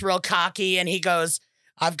flying and just real cocky, and he goes,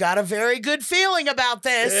 I've got a very good feeling about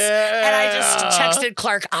this. Yeah. And I just texted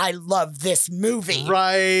Clark, I love this movie.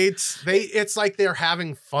 Right. It's like they're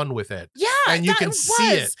having fun with it. Yeah. And you can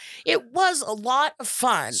see it. It was a lot of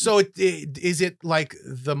fun. So is it like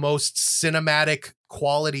the most cinematic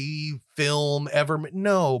quality film ever?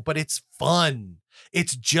 No, but it's fun.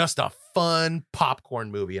 It's just a fun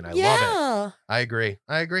popcorn movie and I love it. I agree.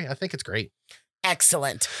 I think it's great.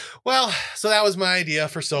 Excellent. Well, so that was my idea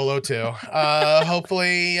for Solo too.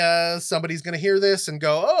 Hopefully somebody's going to hear this and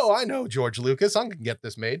go, oh, I know George Lucas. I'm going to get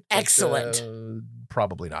this made. But, Excellent.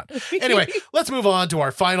 Probably not. Anyway, let's move on to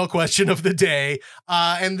our final question of the day.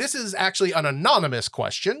 And this is actually an anonymous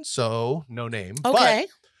question, so no name. Okay.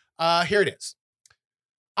 But here it is.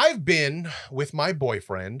 I've been with my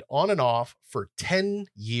boyfriend on and off for 10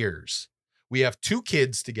 years. We have 2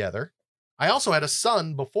 kids together. I also had a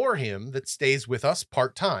son before him that stays with us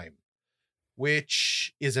part-time,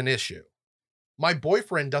 which is an issue. My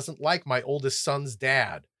boyfriend doesn't like my oldest son's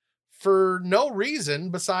dad for no reason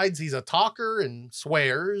besides he's a talker and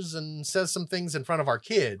swears and says some things in front of our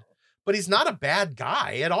kid, but he's not a bad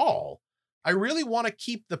guy at all. I really want to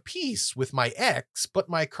keep the peace with my ex, but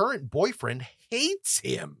my current boyfriend hates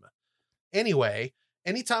him. Anyway,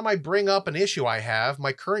 anytime I bring up an issue I have,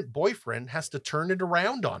 my current boyfriend has to turn it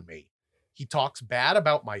around on me. He talks bad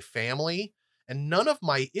about my family, and none of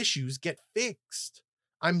my issues get fixed.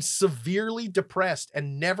 I'm severely depressed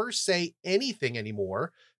and never say anything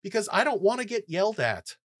anymore because I don't want to get yelled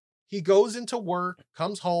at. He goes into work,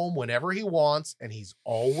 comes home whenever he wants, and he's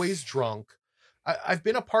always drunk. I've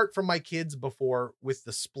been apart from my kids before with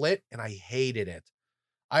the split, and I hated it.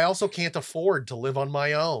 I also can't afford to live on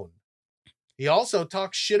my own. He also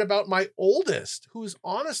talks shit about my oldest, who's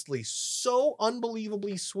honestly so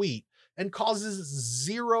unbelievably sweet and causes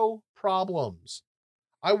 0 problems.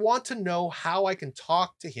 I want to know how I can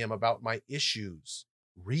talk to him about my issues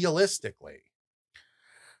realistically.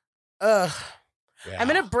 Ugh. Yeah. I'm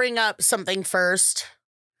going to bring up something first,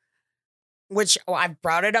 which I've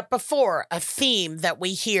brought it up before, a theme that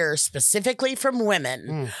we hear specifically from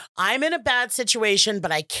women. I'm in a bad situation,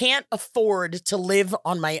 but I can't afford to live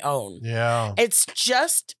on my own. Yeah. It's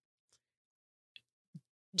just,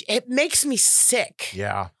 it makes me sick.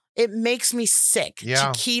 Yeah. It makes me sick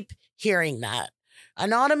to keep hearing that.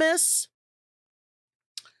 Anonymous,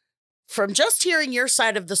 from just hearing your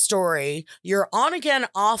side of the story, your on again,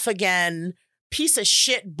 off again, piece of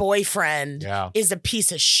shit boyfriend is a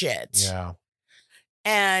piece of shit. Yeah.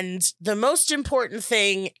 And the most important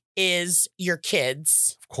thing is your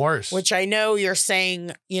kids. Of course. Which I know you're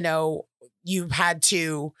saying, you know, you've had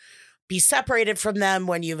to be separated from them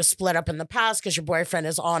when you've split up in the past because your boyfriend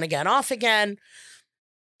is on again, off again.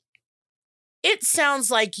 It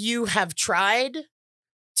sounds like you have tried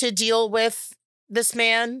to deal with this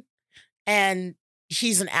man and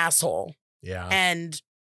he's an asshole. Yeah. And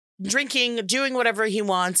drinking, doing whatever he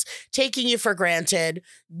wants, taking you for granted,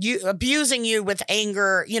 you abusing you with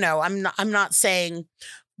anger. You know, I'm not saying,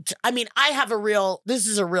 I mean, this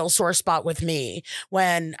is a real sore spot with me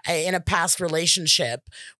when in a past relationship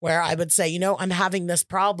where I would say, you know, I'm having this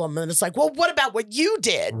problem. And it's like, well, what about what you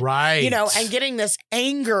did? Right. You know, and getting this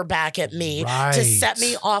anger back at me to set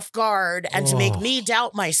me off guard and to make me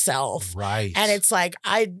doubt myself. Right. And it's like,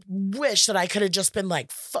 I wish that I could have just been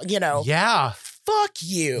like, you know, fuck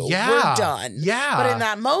you. Yeah. We're done. Yeah. But in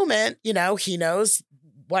that moment, you know, he knows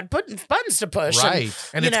what buttons to push. Right.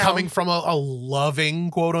 And it's know, coming from a loving,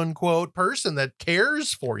 quote unquote, person that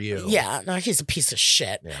cares for you. Yeah. No, he's a piece of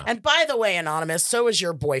shit. Yeah. And by the way, Anonymous, so is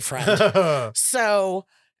your boyfriend. So,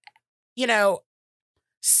 you know,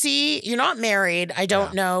 see, you're not married. I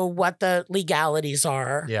don't know what the legalities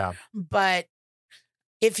are. Yeah. But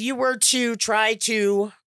if you were to try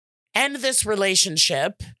to end this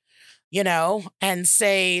relationship, you know, and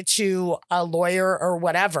say to a lawyer or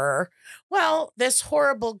whatever, well, this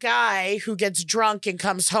horrible guy who gets drunk and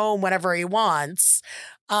comes home whenever he wants,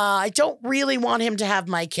 I don't really want him to have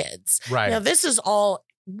my kids. Right. Now, this is all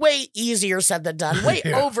way easier said than done, way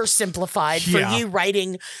oversimplified for you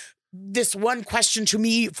writing this one question to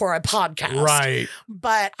me for a podcast. Right.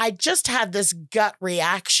 But I just had this gut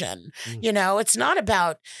reaction. You know, it's not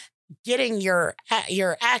about getting your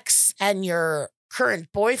ex and your current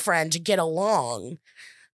boyfriend to get along.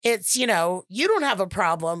 It's, you know, you don't have a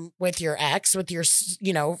problem with your ex, with your,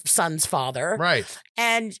 you know, son's father. Right.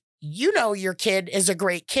 And you know your kid is a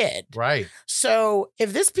great kid. Right. So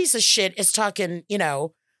if this piece of shit is talking, you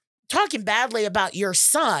know, talking badly about your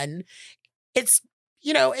son, it's,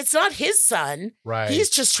 you know, it's not his son. Right. He's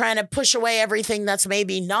just trying to push away everything that's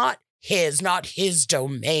maybe not his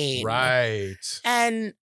domain. Right.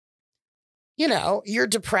 And, you know, you're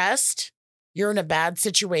depressed. You're in a bad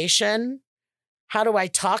situation. How do I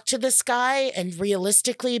talk to this guy and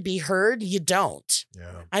realistically be heard? You don't.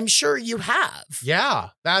 Yeah. I'm sure you have. Yeah.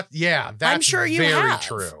 That's I'm sure you very have.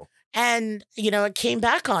 true. And, you know, it came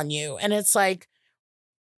back on you. And it's like,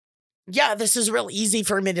 yeah, this is real easy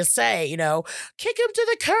for me to say, kick him to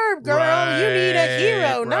the curb, girl. You need a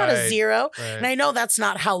hero, not a zero. Right. And I know that's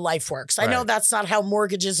not how life works. I know Right. that's not how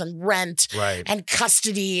mortgages and rent Right. and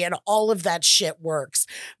custody and all of that shit works.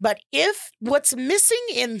 But if what's missing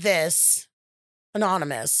in this,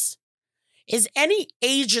 Anonymous, is any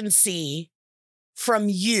agency from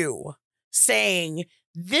you saying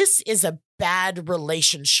this is a bad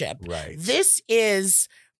relationship. Right. This is,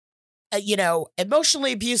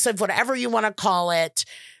 emotionally abusive, whatever you want to call it.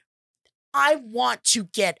 I want to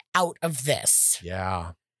get out of this.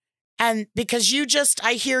 Yeah. And because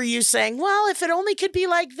I hear you saying, well, if it only could be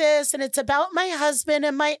like this, and it's about my husband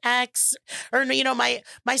and my ex, or,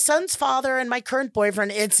 my son's father and my current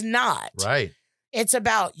boyfriend, it's not. Right. It's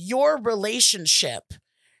about your relationship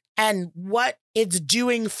and what it's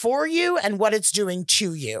doing for you and what it's doing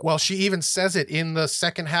to you. Well, she even says it in the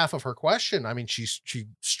second half of her question. I mean, she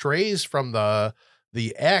strays from the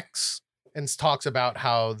ex and talks about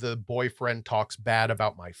how the boyfriend talks bad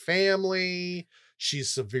about my family. She's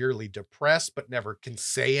severely depressed, but never can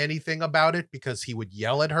say anything about it because he would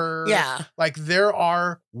yell at her. Yeah. Like, there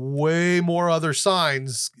are way more other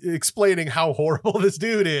signs explaining how horrible this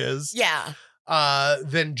dude is. Yeah.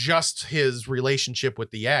 Than just his relationship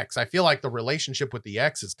with the ex. I feel like the relationship with the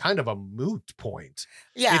ex is kind of a moot point.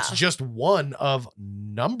 Yeah. It's just one of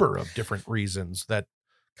number of different reasons that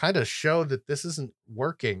kind of show that this isn't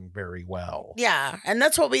working very well. Yeah. And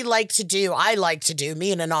that's what we like to do. I like to do,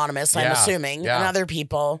 me and Anonymous, I'm Yeah, assuming, yeah. and other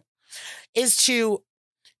people, is to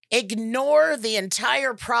ignore the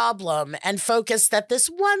entire problem and focus that this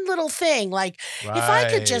one little thing, like if I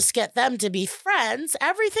could Right. just get them to be friends,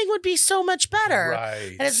 everything would be so much better.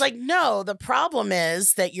 Right. And it's like, no, the problem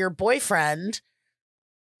is that your boyfriend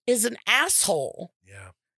is an asshole. yeah.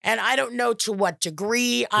 And I don't know to what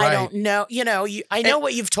degree. I Right. don't know. I know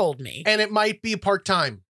what you've told me. And it might be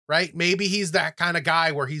part-time, right? Maybe he's that kind of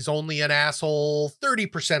guy where he's only an asshole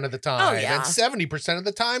 30% of the time. yeah. And 70% of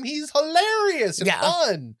the time, he's hilarious and Yeah.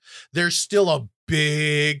 fun. There's still a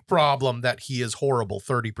big problem that he is horrible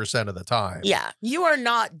 30% of the time. Yeah. You are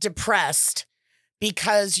not depressed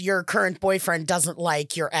because your current boyfriend doesn't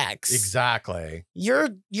like your ex. Exactly.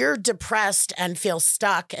 You're depressed and feel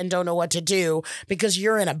stuck and don't know what to do because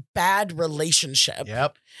you're in a bad relationship.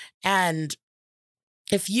 Yep. And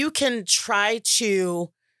if you can try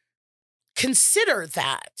to consider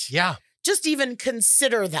that, Yeah. just even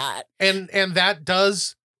consider that. And that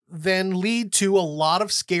does then lead to a lot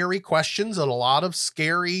of scary questions and a lot of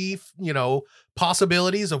scary,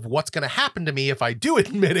 possibilities of what's going to happen to me if I do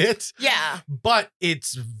admit it. Yeah. But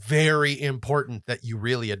it's very important that you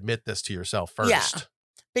really admit this to yourself first. Yeah.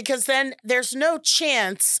 Because then there's no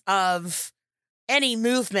chance of any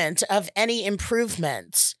movement, of any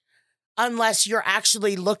improvement, unless you're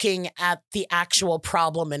actually looking at the actual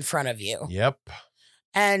problem in front of you. Yep.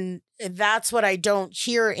 And that's what I don't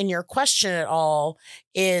hear in your question at all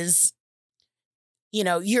is,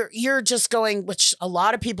 you're just going, which a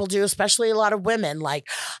lot of people do, especially a lot of women, like,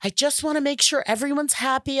 I just want to make sure everyone's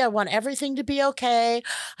happy. I want everything to be okay.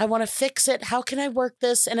 I want to fix it. How can I work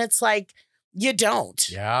this? And it's like, you don't.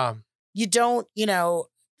 Yeah. You don't,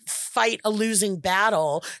 fight a losing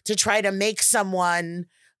battle to try to make someone,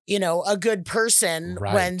 a good person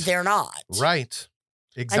Right. when they're not. Right.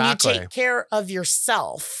 Exactly. And you take care of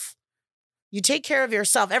yourself. You take care of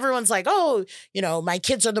yourself. Everyone's like, oh, my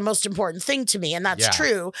kids are the most important thing to me. And that's Yeah.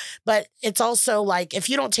 true. But it's also like, if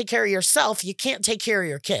you don't take care of yourself, you can't take care of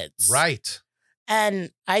your kids. Right.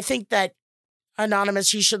 And I think that,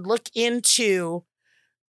 Anonymous, you should look into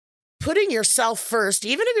putting yourself first,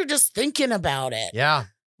 even if you're just thinking about it. Yeah.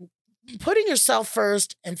 Putting yourself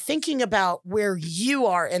first and thinking about where you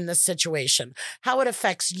are in this situation, how it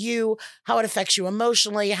affects you, how it affects you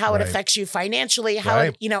emotionally, how Right. it affects you financially, how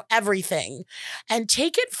Right. everything, and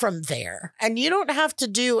take it from there. And you don't have to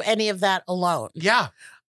do any of that alone. Yeah.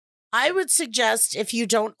 I would suggest, if you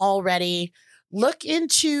don't already, look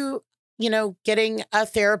into, getting a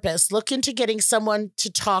therapist, look into getting someone to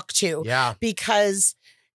talk to, Yeah. because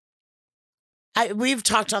we've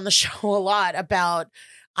talked on the show a lot about,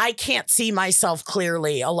 I can't see myself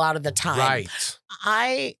clearly a lot of the time. Right.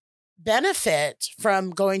 I benefit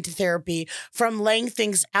from going to therapy, from laying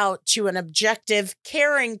things out to an objective,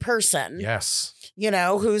 caring person, Yes.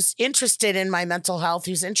 who's interested in my mental health,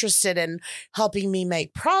 who's interested in helping me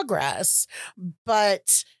make progress.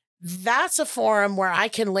 But that's a forum where I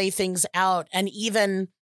can lay things out, and even,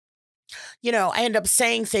 I end up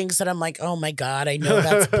saying things that I'm like, oh my God, I know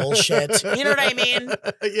that's bullshit. You know what I mean?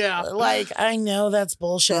 Yeah. Like, I know that's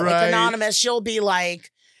bullshit. Right. Like, Anonymous, you'll be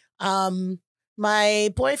like,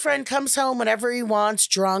 My boyfriend comes home whenever he wants,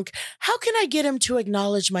 drunk. How can I get him to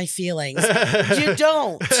acknowledge my feelings? You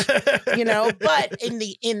don't, but in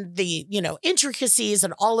the intricacies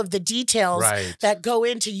and all of the details Right. that go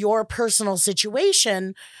into your personal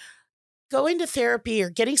situation, going to therapy or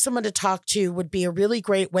getting someone to talk to would be a really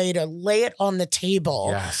great way to lay it on the table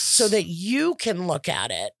Yes. so that you can look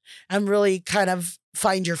at it and really kind of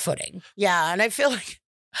find your footing. Yeah. And I feel like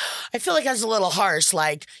I was a little harsh.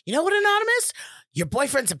 Like, you know what, Anonymous? Your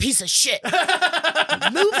boyfriend's a piece of shit. Move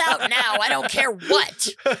out now. I don't care what.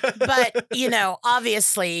 But, not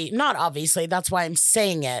obviously, that's why I'm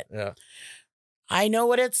saying it. Yeah. I know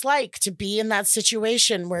what it's like to be in that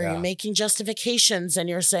situation where Yeah. you're making justifications and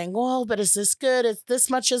you're saying, well, but is this good? Is this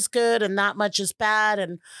much is good and that much is bad?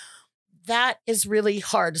 And that is really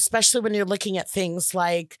hard, especially when you're looking at things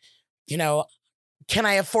like, can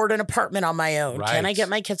I afford an apartment on my own? Can I Right. get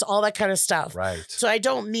my kids? All that kind of stuff. Right. So I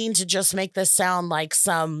don't mean to just make this sound like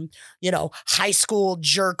some, high school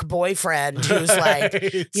jerk boyfriend who's like,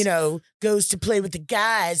 Right. goes to play with the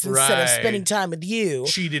guys instead of Right. spending time with you.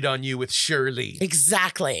 Cheated on you with Shirley.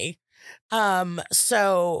 Exactly.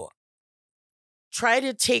 So try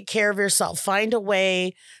to take care of yourself. Find a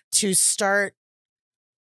way to start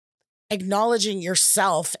acknowledging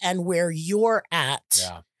yourself and where you're at.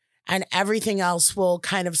 Yeah. And everything else will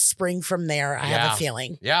kind of spring from there. I have Yeah. a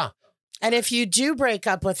feeling. Yeah. And if you do break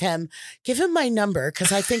up with him, give him my number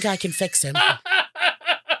because I think I can fix him.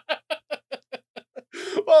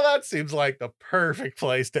 Well, that seems like the perfect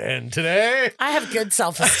place to end today. I have good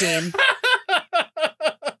self-esteem.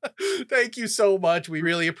 Thank you so much. We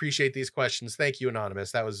really appreciate these questions. Thank you,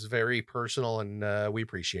 Anonymous. That was very personal and we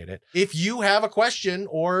appreciate it. If you have a question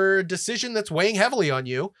or a decision that's weighing heavily on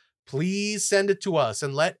you, please send it to us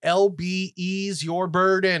and let LB ease your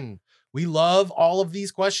burden. We love all of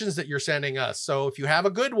these questions that you're sending us. So if you have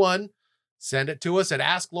a good one, send it to us at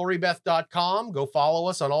AskLoriBeth.com. Go follow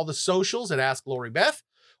us on all the socials at AskLoriBeth,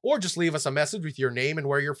 or just leave us a message with your name and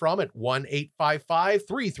where you're from at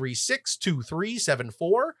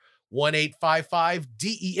 1-855-336-2374,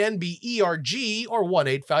 1-855-DENBERG, or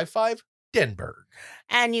 1-855-DENBERG.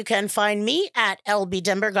 And you can find me at LB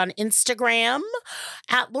Denberg on Instagram,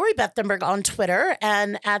 at Lori Beth Denberg on Twitter,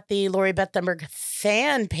 and at the Lori Beth Denberg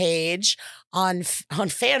fan page on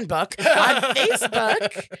Fanbook on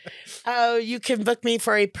Facebook. You can book me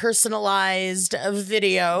for a personalized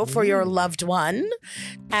video for your loved one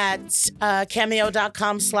at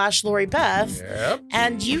cameo.com/Lori Beth. Yep.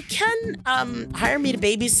 And you can hire me to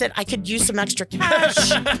babysit. I could use some extra cash.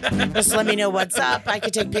 Just let me know what's up. I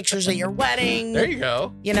could take pictures at your wedding. There you go.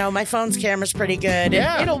 My phone's camera's pretty good.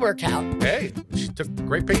 Yeah. It'll work out. Hey, she took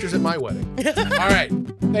great pictures at my wedding. All right.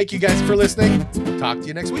 Thank you guys for listening. Talk to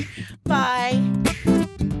you next week. Bye.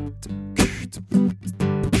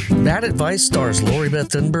 Bad Advice stars Lori Beth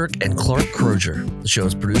Denberg and Clark Crozier. The show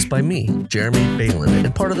is produced by me, Jeremy Balin,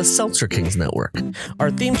 and part of the Seltzer Kings Network.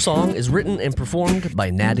 Our theme song is written and performed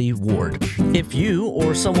by Natty Ward. If you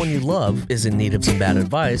or someone you love is in need of some bad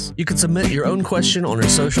advice, you can submit your own question on our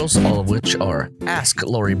socials, all of which are Ask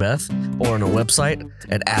Lori Beth, or on our website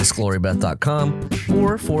at AskLoriBeth.com,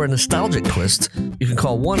 or for a nostalgic twist, you can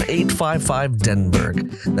call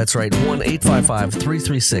 1-855-DENBERG. That's right,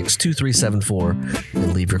 1-855-336-2374,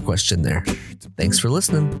 and leave your question there. Thanks for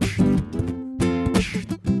listening.